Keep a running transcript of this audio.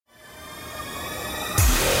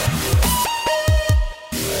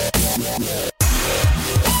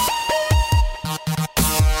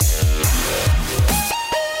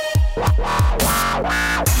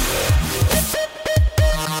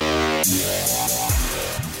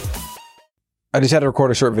I just had to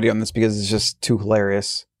record a short video on this because it's just too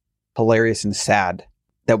hilarious and sad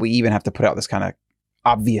that we even have to put out this kind of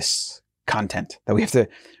obvious content, that we have to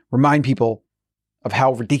remind people of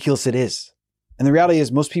how ridiculous it is. And the reality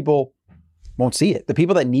is most people won't see it. The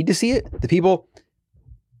people that need to see it, the people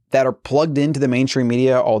that are plugged into the mainstream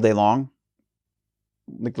media all day long,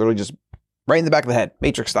 like literally just right in the back of the head,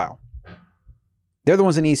 Matrix style. They're the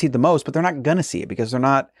ones that need to see it the most, but they're not going to see it because they're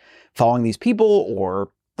not following these people,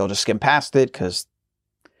 or they'll just skim past it because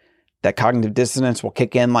that cognitive dissonance will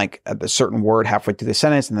kick in like at a certain word halfway through the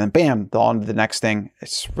sentence, and then bam, they'll on to the next thing.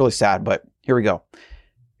 It's really sad, but here we go.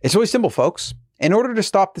 It's really simple, folks. In order to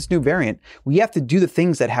stop this new variant, we have to do the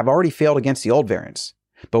things that have already failed against the old variants,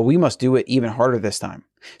 but we must do it even harder this time,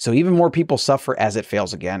 so even more people suffer as it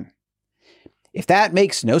fails again. If that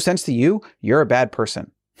makes no sense to you, you're a bad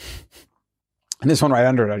person. And this one right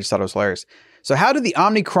under it, I just thought it was hilarious. So how did the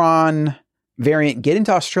Omicron variant get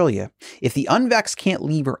into Australia if the unvaxxed can't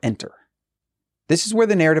leave or enter? This is where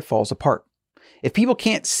the narrative falls apart. If people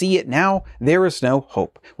can't see it now, there is no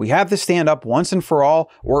hope. We have to stand up once and for all,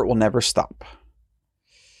 or it will never stop.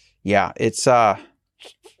 Yeah, it's like,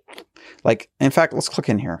 in fact, let's click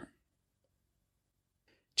in here.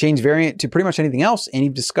 Change variant to pretty much anything else, and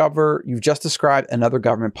you've just described another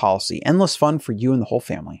government policy. Endless fun for you and the whole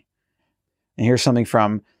family. And here's something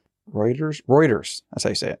from Reuters, that's how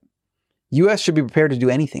you say it. U.S. should be prepared to do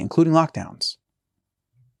anything, including lockdowns.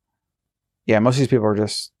 Yeah, most of these people are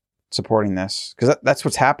just supporting this because that's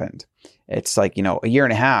what's happened. It's like, a year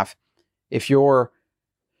and a half. If you're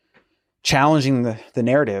challenging the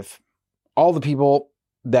narrative, all the people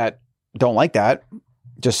that don't like that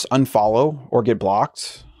just unfollow or get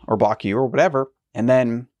blocked or block you or whatever. And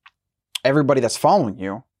then everybody that's following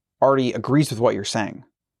you already agrees with what you're saying.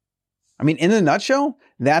 I mean, in a nutshell,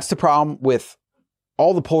 that's the problem with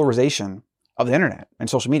all the polarization of the internet and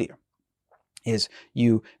social media, is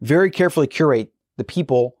you very carefully curate the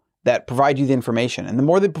people that provide you the information. And the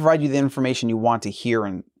more they provide you the information you want to hear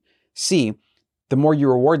and see, the more you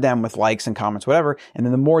reward them with likes and comments, whatever. And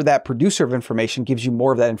then the more that producer of information gives you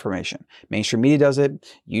more of that information. Mainstream media does it.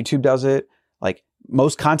 YouTube does it. Like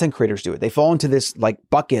most content creators do it. They fall into this like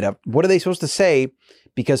bucket of what are they supposed to say,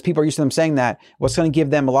 because people are used to them saying that. What's going to give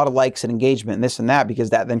them a lot of likes and engagement and this and that, because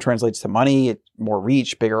that then translates to money, more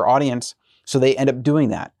reach, bigger audience. So they end up doing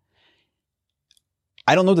that.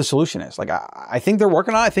 I don't know what the solution is. Like, I think they're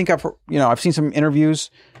working on it. I think I've seen some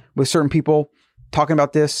interviews with certain people talking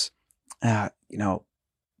about this.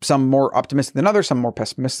 Some more optimistic than others, some more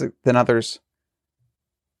pessimistic than others.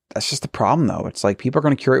 That's just the problem, though. It's like people are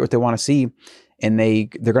going to curate what they want to see, and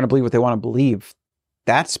they're going to believe what they want to believe.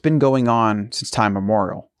 That's been going on since time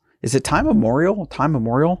memorial. Is it time memorial? Time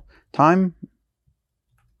memorial? Time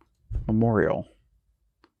memorial.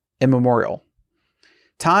 Immemorial.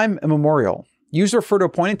 Time immemorial. Used to refer to a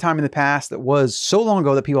point in time in the past that was so long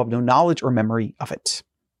ago that people have no knowledge or memory of it.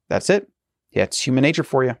 That's it. Yeah, it's human nature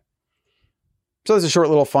for you. So there's a short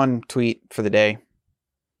little fun tweet for the day.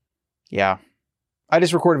 Yeah. I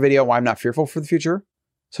just recorded a video why I'm not fearful for the future.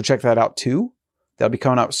 So check that out too. That'll be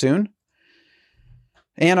coming out soon.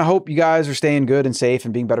 And I hope you guys are staying good and safe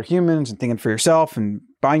and being better humans and thinking for yourself and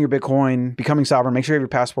buying your Bitcoin, becoming sovereign, make sure you have your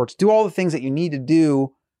passports, do all the things that you need to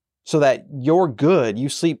do so that you're good. You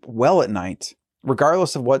sleep well at night,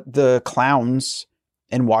 regardless of what the clowns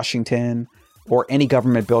in Washington or any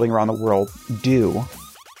government building around the world do.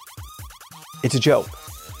 It's a joke.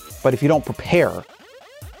 But if you don't prepare,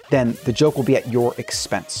 then the joke will be at your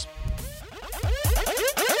expense.